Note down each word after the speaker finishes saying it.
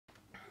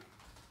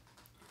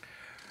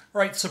All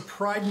right, so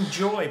Pride and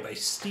Joy by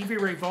Stevie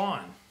Ray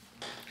Vaughan.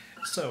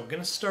 So I'm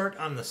going to start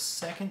on the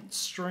 2nd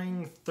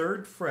string,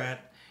 3rd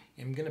fret.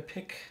 I'm going to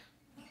pick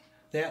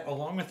that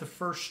along with the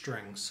 1st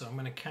string. So I'm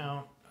going to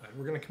count,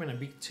 we're going to come in on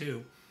beat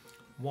 2.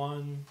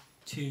 1,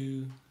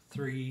 2,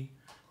 3,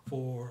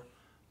 4,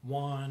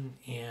 1,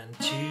 and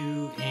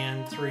 2,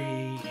 and 3,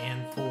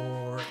 and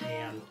 4,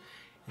 and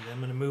then I'm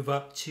going to move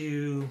up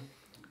to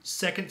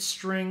 2nd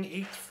string,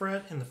 8th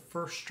fret, and the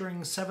 1st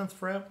string, 7th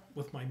fret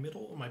with my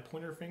middle, my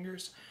pointer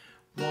fingers.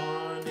 1,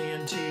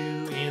 and 2,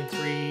 and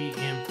 3,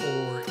 and 4,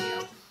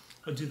 and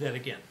I'll do that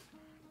again.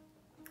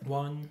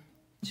 1,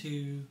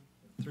 2,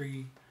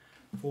 3,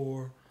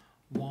 4,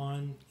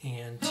 1,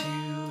 and 2,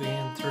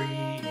 and 3,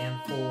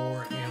 and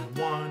 4, and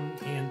 1,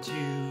 and 2,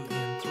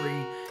 and 3,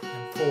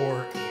 and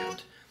 4,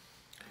 and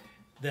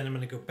then I'm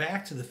going to go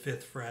back to the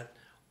 5th fret.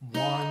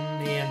 1,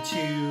 and 2,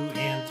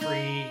 and 3,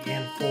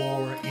 and 4,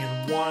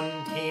 and 1,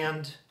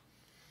 and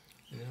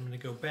then I'm going to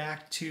go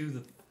back to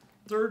the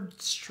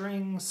 3rd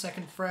string,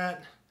 2nd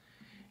fret,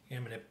 and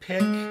I'm going to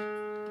pick,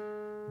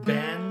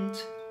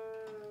 bend,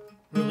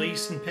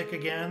 release and pick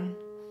again,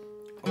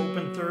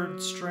 open 3rd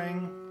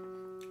string,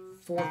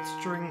 4th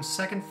string,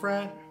 2nd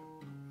fret,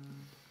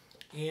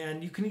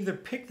 and you can either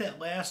pick that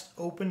last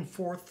open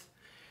 4th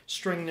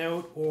string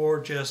note or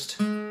just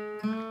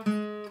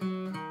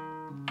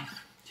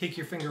take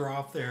your finger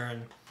off there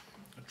and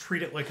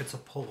treat it like it's a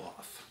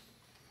pull-off,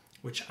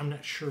 which I'm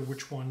not sure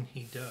which one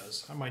he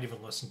does. I might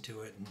even listen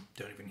to it and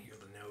don't even hear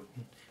the note.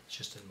 It's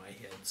just in my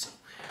head. So,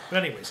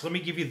 but anyways, let me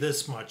give you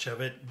this much of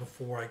it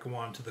before I go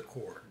on to the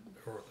chord,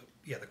 or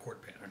the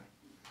chord pattern.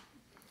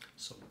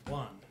 So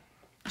 1,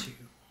 2,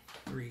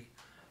 3,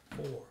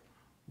 4,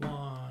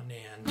 1,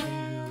 and 2,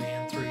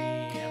 and 3,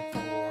 and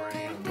 4,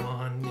 and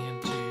 1,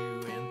 and 2,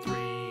 and 3,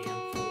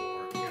 and 4,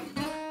 and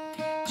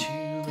 2,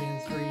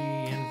 and 3,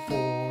 and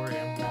 4,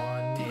 and 1,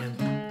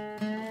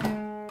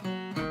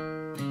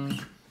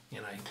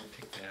 and I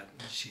picked that. I'm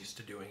just used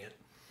to doing it.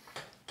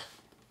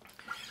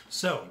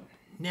 So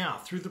now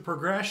through the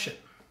progression,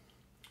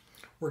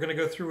 we're going to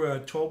go through a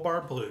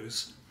 12-bar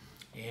blues,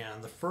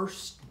 and the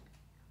first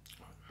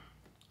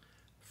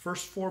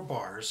 4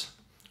 bars,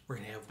 we're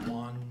going to have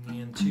 1,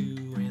 and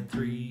 2, and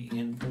 3,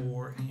 and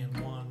 4, and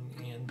 1,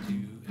 and 2,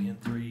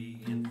 and 3,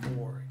 and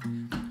 4.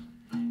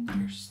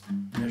 Here's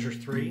measure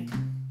 3,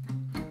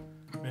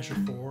 measure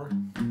 4.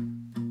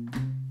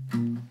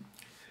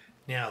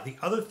 Now, the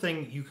other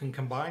thing you can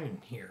combine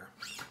in here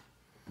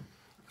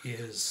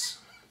is,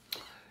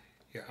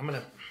 here, I'm going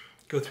to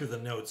go through the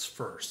notes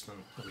first,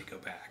 then let me go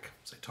back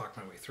as I talk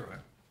my way through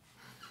it.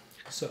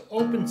 So,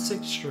 open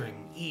 6th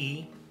string,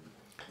 E,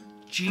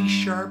 G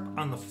sharp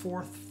on the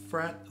 4th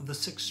fret of the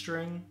 6th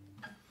string,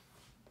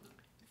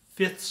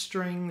 5th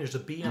string, there's a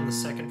B on the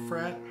 2nd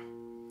fret,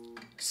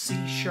 C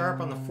sharp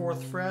on the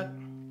 4th fret,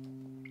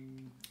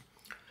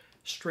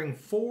 string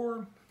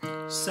 4,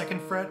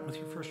 2nd fret with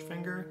your 1st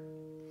finger,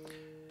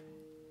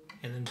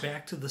 and then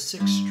back to the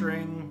 6th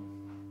string,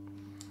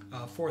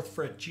 4th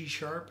fret, G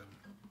sharp,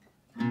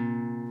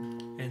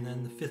 and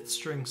then the 5th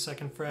string,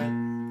 2nd fret,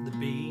 the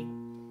B,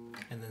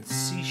 and then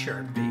C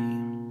sharp B.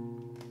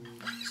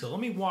 So let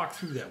me walk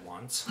through that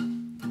once.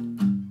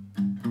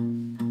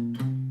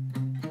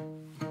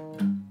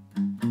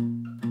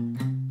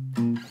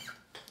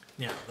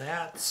 Now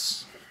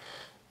that's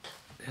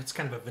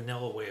kind of a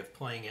vanilla way of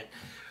playing it.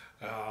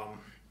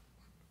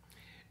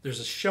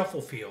 There's a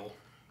shuffle feel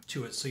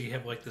to it, so you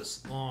have like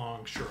this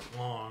long, short,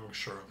 long,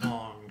 short,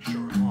 long,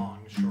 short,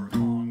 long, short,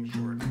 long,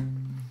 short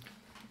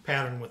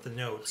pattern with the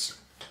notes.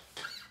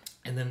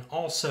 And then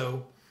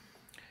also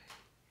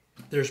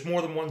there's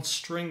more than one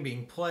string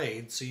being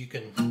played, so you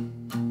can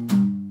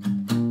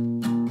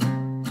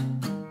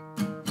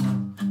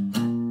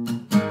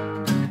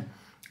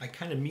I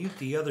kind of mute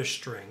the other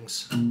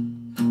strings. And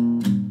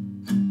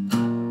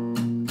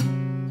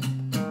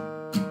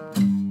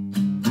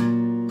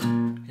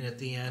at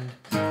the end,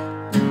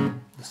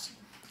 this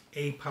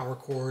A power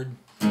chord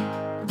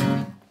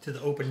to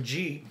the open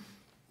G,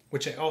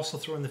 which I also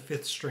throw in the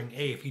 5th string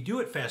A. If you do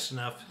it fast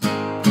enough,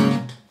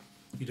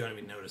 you don't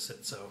even notice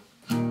it. So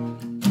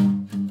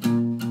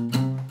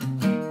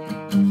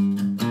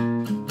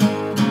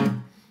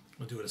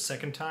we'll do it a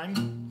 2nd time.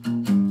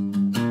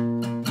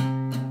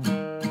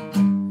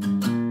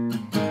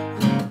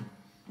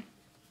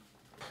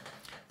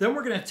 Then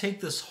we're going to take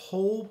this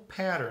whole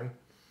pattern,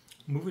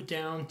 move it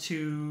down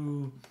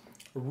to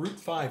a root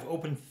 5,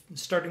 open,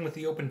 starting with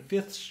the open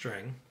 5th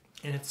string,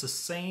 and it's the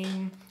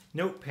same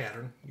note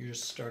pattern. You're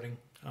just starting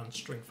on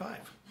string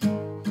 5.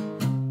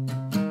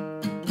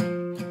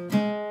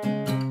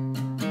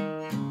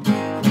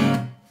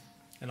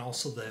 And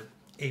also the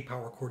A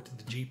power chord to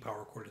the G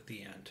power chord at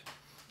the end.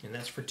 And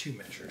that's for 2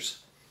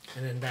 measures.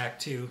 And then back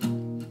to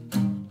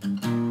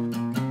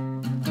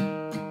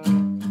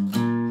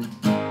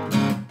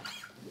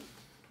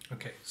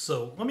okay,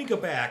 so let me go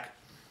back.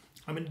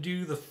 I'm going to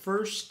do the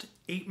first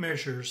 8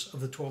 measures of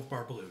the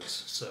 12-bar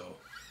blues. So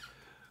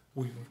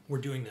we're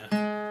doing that.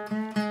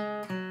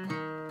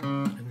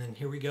 And then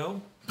here we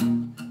go.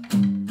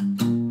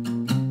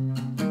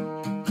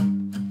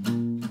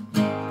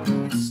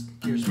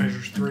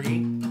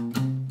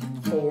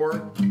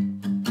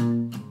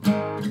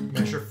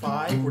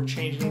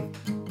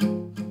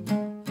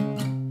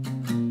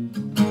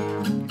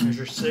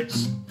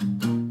 6.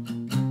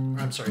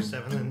 I'm sorry,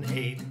 7 and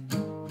 8.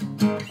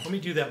 Let me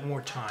do that one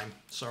more time.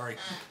 Sorry.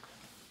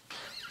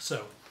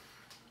 So,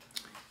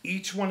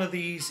 each one of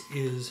these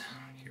is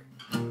here.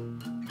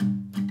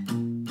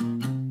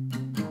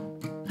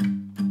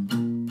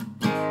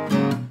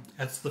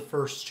 That's the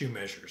first 2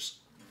 measures.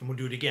 And we'll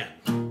do it again.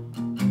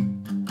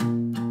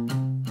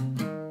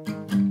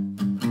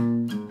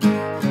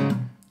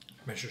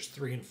 Measures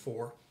 3 and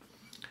 4.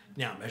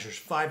 Now, measures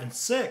 5 and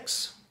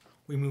 6,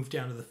 we move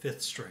down to the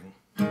 5th string.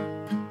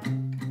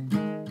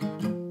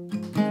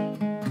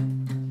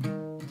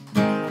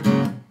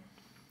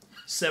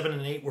 7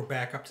 and 8, we're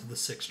back up to the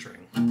 6th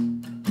string.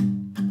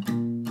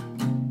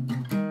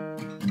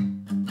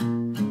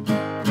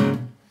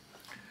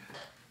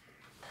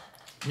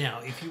 Now,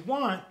 if you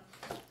want,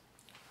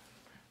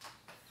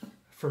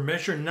 for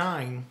measure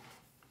 9,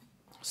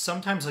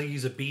 sometimes I'll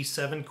use a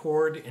B7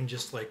 chord and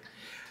just like,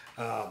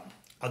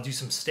 I'll do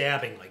some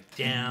stabbing, like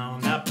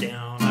down, up,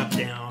 down, up,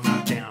 down,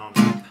 up, down,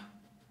 up.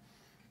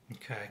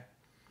 Okay,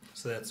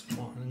 so that's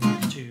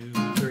 1, 2,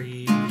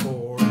 3,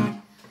 4.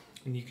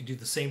 And you could do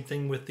the same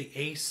thing with the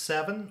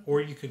A7, or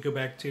you could go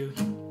back to,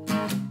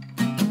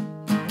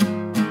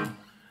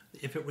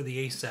 if it were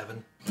the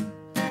A7.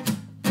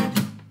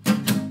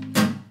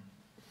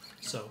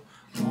 So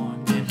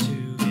 1 and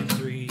 2 and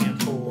 3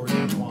 and 4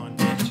 and 1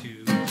 and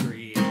 2,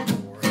 3 and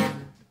 4.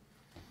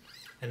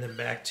 And then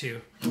back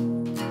to,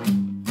 and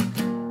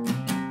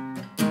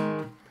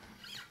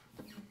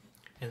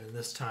then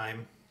this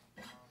time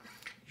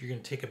you're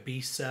going to take a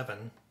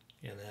B7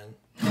 and then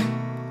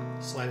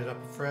slide it up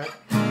a fret.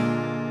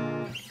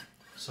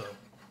 So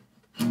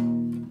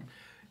and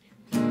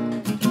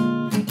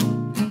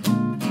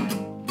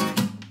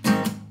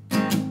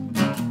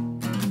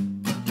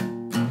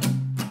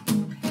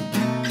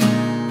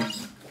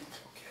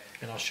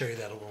I'll show you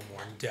that a little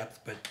more in depth,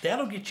 but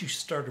that'll get you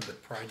started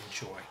with Pride and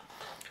Joy.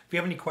 If you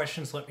have any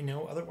questions, let me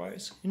know.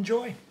 Otherwise,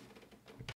 enjoy.